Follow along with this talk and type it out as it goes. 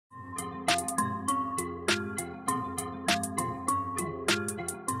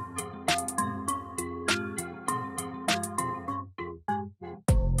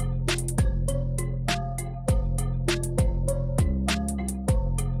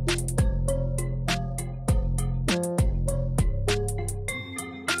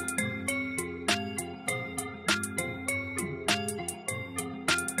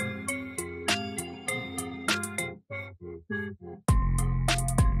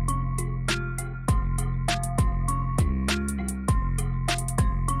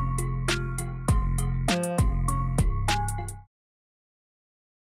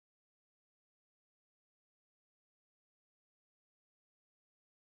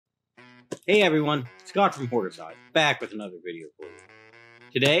Hey everyone, Scott from Hoarderside, back with another video for you.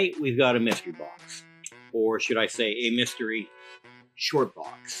 Today we've got a mystery box, or should I say a mystery short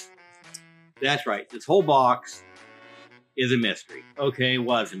box. That's right, this whole box is a mystery. Okay,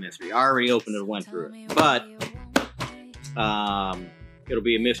 was a mystery. I already opened it and went through it, but it'll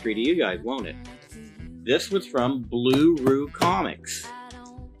be a mystery to you guys, won't it? This was from Blue Roo Comics.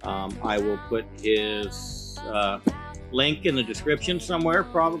 I will put his link in the description somewhere,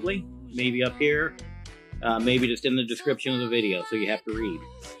 probably. Maybe up here, maybe just in the description of the video, so you have to read.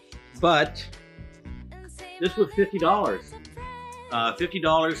 But this was $50.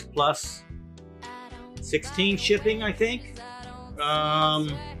 $50 plus 16 shipping, I think.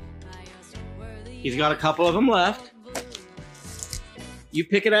 He's got a couple of them left. You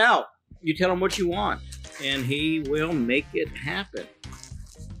pick it out. You tell him what you want, and he will make it happen.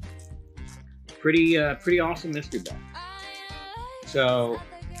 Pretty awesome mystery box. So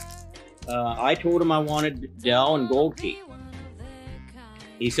I told him I wanted Dell and Gold Key.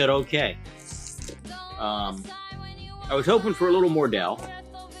 He said okay. I was hoping for a little more Dell,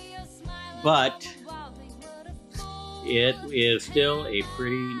 but it is still a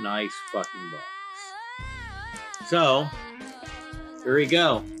pretty nice fucking box. So here we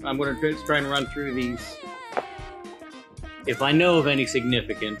go. I'm going to try and run through these. If I know of any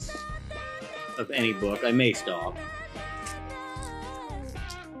significance of any book, I may stop.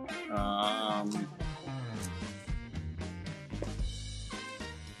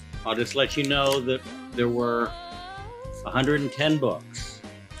 I'll just let you know that there were 110 books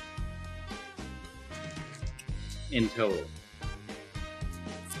in total.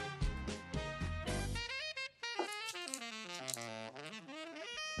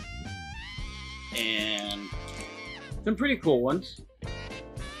 And some pretty cool ones.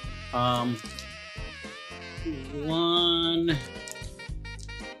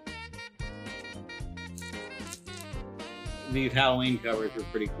 These Halloween covers are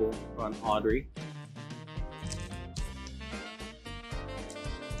pretty cool on Audrey.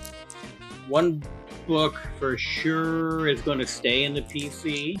 One book for sure is going to stay in the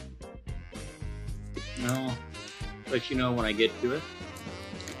PC. I'll let you know when I get to it.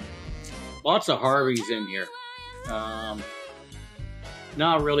 Lots of Harveys in here.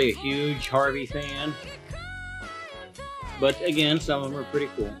 Not really a huge Harvey fan, but again, some of them are pretty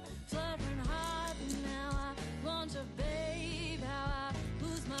cool.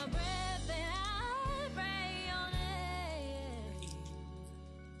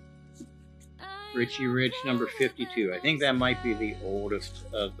 Richie Rich number 52. I think that might be the oldest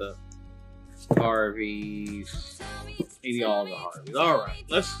of the Harveys. Maybe all the Harveys. All right,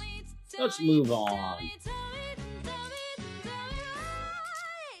 let's move on.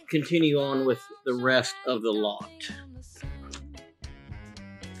 Continue on with the rest of the lot.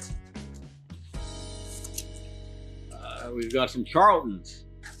 We've got some Charltons,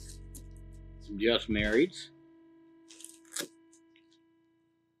 some Just Marrieds.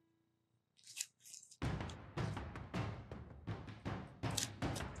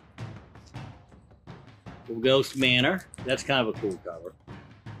 Ghost Manor. That's kind of a cool cover.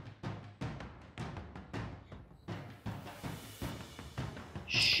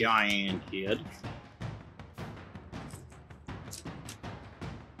 Cheyenne Kid.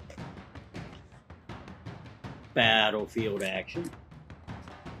 Battlefield Action.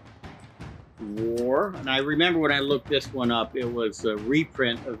 War. And I remember when I looked this one up, it was a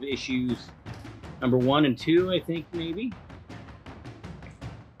reprint of issues number 1 and 2, I think, maybe.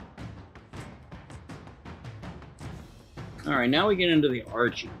 Alright, now we get into the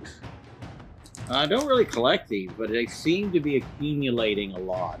Archies. I don't really collect these, but they seem to be accumulating a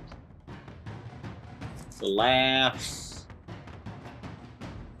lot. The Laughs.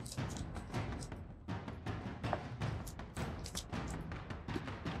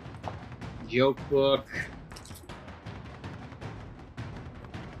 Joke Book.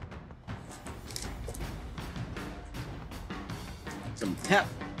 Some Pep.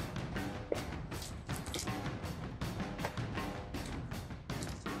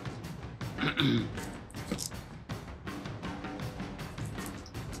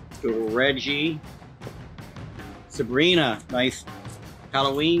 Reggie. Sabrina, nice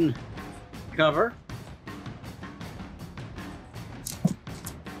Halloween cover.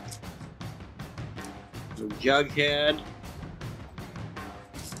 Jughead.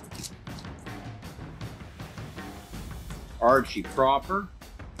 Archie proper.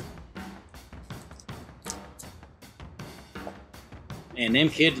 And them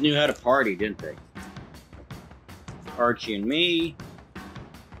kids knew how to party, didn't they? Archie and Me.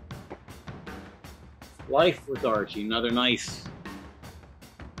 Life with Archie, another nice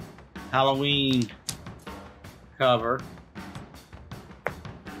Halloween cover.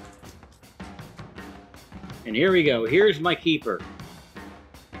 And here we go. Here's my keeper.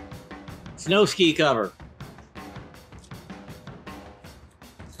 Snow ski cover.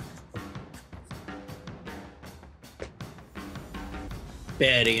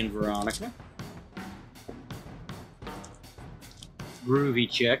 Betty and Veronica. Groovy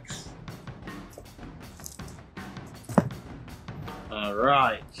chicks. All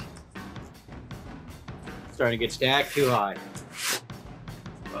right. Starting to get stacked too high.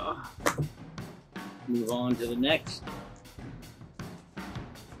 Move on to the next.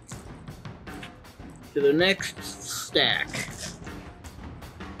 Stack.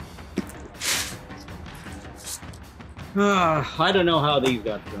 I don't know how these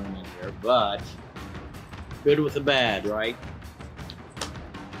got thrown in here, but good with the bad, right?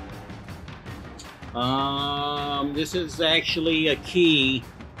 This is actually a key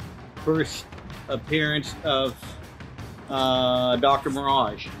first appearance of Dr.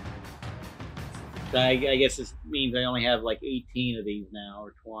 Mirage. I guess this means I only have like 18 of these now,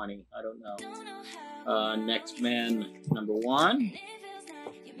 or 20. I don't know. Next Man number 1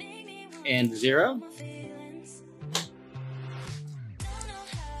 and 0.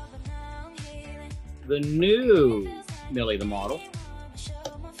 The new Millie the Model.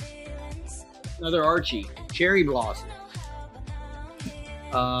 Another Archie, Cherry Blossom.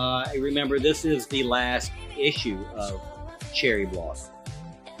 I remember this is the last issue of Cherry Blossom.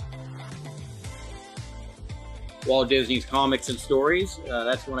 Walt Disney's Comics and Stories.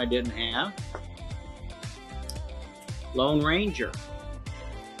 That's one I didn't have. Lone Ranger.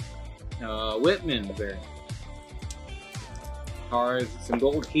 Whitman variant. Some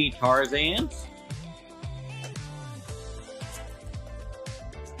Gold Key Tarzans.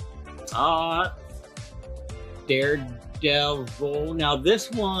 Daredevil. Now this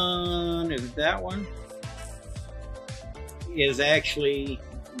one, is it that one? Is actually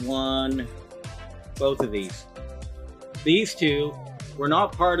both of these. These two were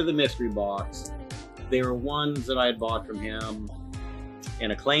not part of the mystery box. They were ones that I had bought from him in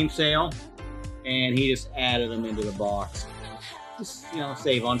a claim sale, and he just added them into the box. Just,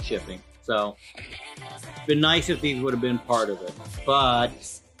 save on shipping. So, it'd been nice if these would have been part of it. But,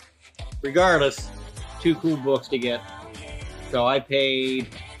 regardless, 2 cool books to get. So I paid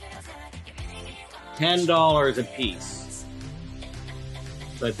 $10 a piece.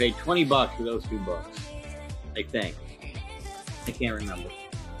 So I paid $20 for those 2 books, I think. I can't remember.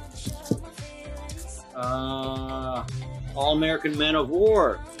 All American Men of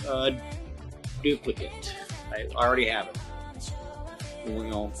War duplicate. I already have it.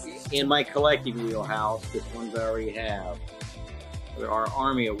 In my collecting wheelhouse, this one's I already have. There are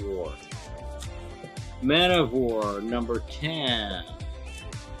Army of War. Men of War number 10.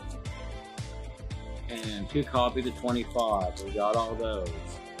 And 2 copies of 25. We got all those.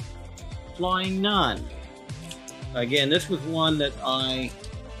 Flying Nun. Again, this was one that I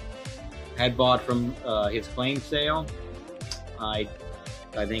had bought from his claim sale. I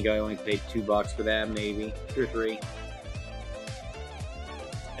think I only paid $2 for that, maybe 2 or 3.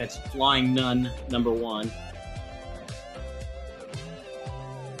 That's Flying Nun number 1.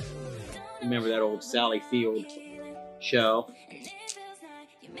 Remember that old Sally Field show?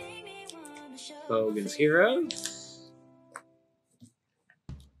 Hogan's Heroes.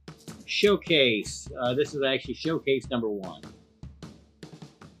 Showcase. This is actually Showcase number 1.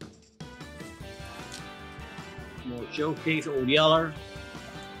 More Showcase. Old Yeller.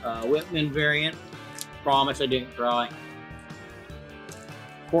 Whitman variant. Promise I didn't cry.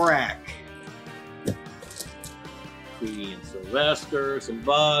 Korak. Tweety and Sylvester. Some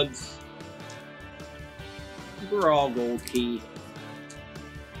Bugs. We're all Gold Key.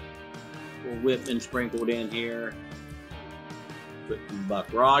 Little Whitman sprinkled in here.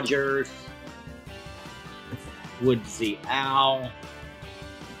 Buck Rogers. Woodsy Owl.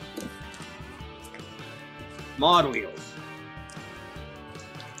 Mod Wheels.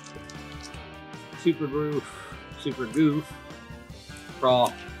 Super Goof.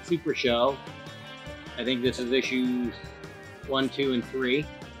 Raw Super Show. I think this is issues 1, 2, and 3.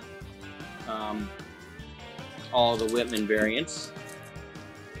 All the Whitman variants.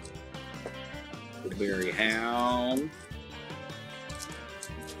 The Barry Hound.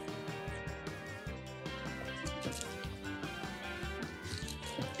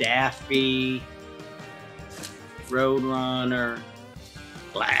 Daffy. Roadrunner.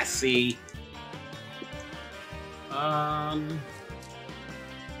 Lassie. An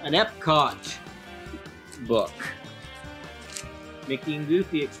Epcot book. Mickey and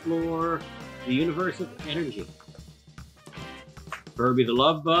Goofy explore the universe of energy. Herbie the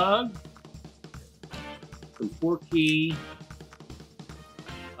Love Bug, some Porky,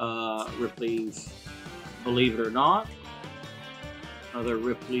 Ripley's Believe It or Not, other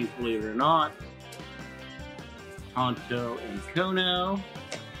Ripley's Believe It or Not, Tonto and Kono,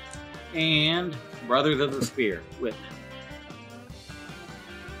 and Brothers of the Spear, Whitman.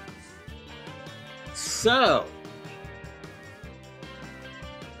 So,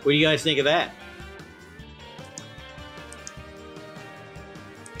 what do you guys think of that?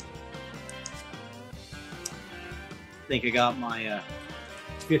 Think I got my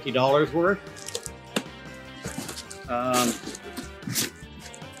 $50 worth.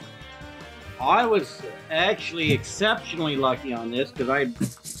 I was actually exceptionally lucky on this because I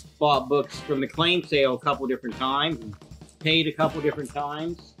bought books from the claim sale a couple different times and paid a couple different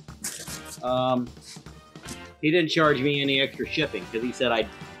times. He didn't charge me any extra shipping because he said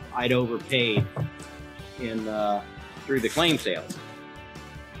I'd overpaid in through the claim sale.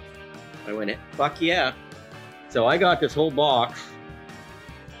 I went, fuck yeah. So I got this whole box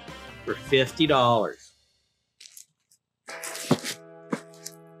for $50.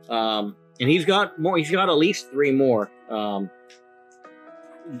 And he's got more. He's got at least 3 more.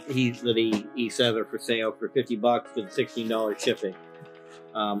 He says are for sale for $50 with $16 shipping.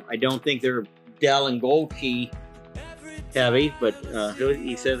 I don't think they're Dell and Gold Key heavy, but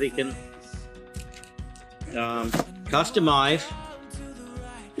he says he can customize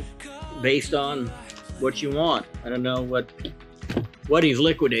based on what you want. I don't know what he's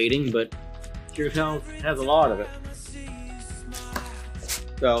liquidating, but sure as hell has a lot of it.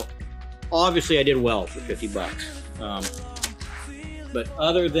 So obviously I did well for $50. But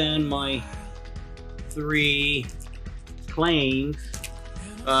other than my 3 claims,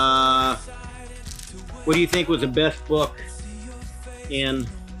 what do you think was the best book in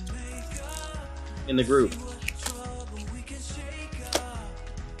the group?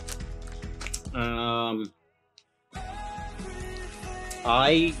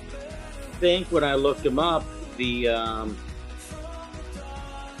 I think when I looked them up, the I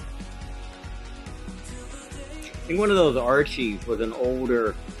think one of those Archies was an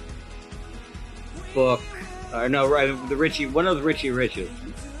older book. No, right, one of the Richie Riches,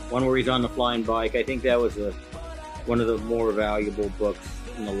 one where he's on the flying bike. I think that was one of the more valuable books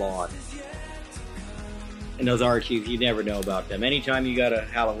in the lot. And those Archies, you never know about them. Anytime you got a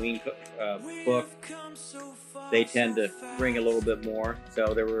Halloween book, they tend to bring a little bit more.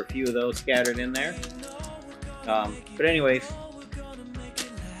 So there were a few of those scattered in there. But anyways,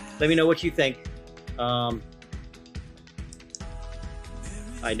 let me know what you think. I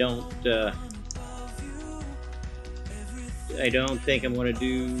don't think I'm going to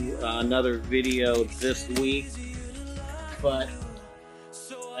do another video this week, but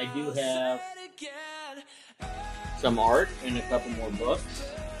I do have some art and a couple more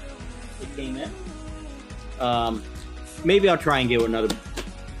books that came in. Maybe I'll try and get another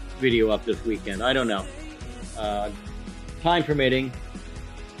video up this weekend. I don't know. Time permitting.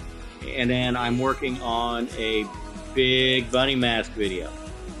 And then I'm working on a big bunny mask video.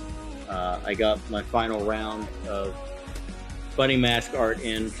 I got my final round of bunny mask art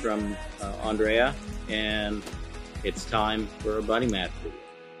in from Andrea, and it's time for a bunny mask video.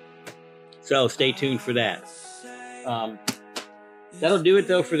 So stay tuned for that. That'll do it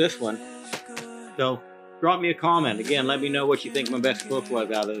though for this one. So drop me a comment. Again, let me know what you think my best book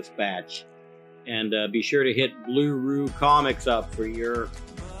was out of this batch. And be sure to hit Blue Roo Comics up for your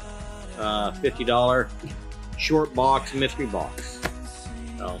 $50 short box mystery box.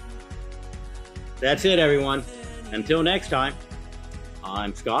 So that's it, everyone. Until next time,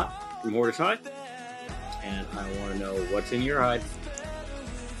 I'm Scott from Hoarder's Hide, and I want to know what's in your hide.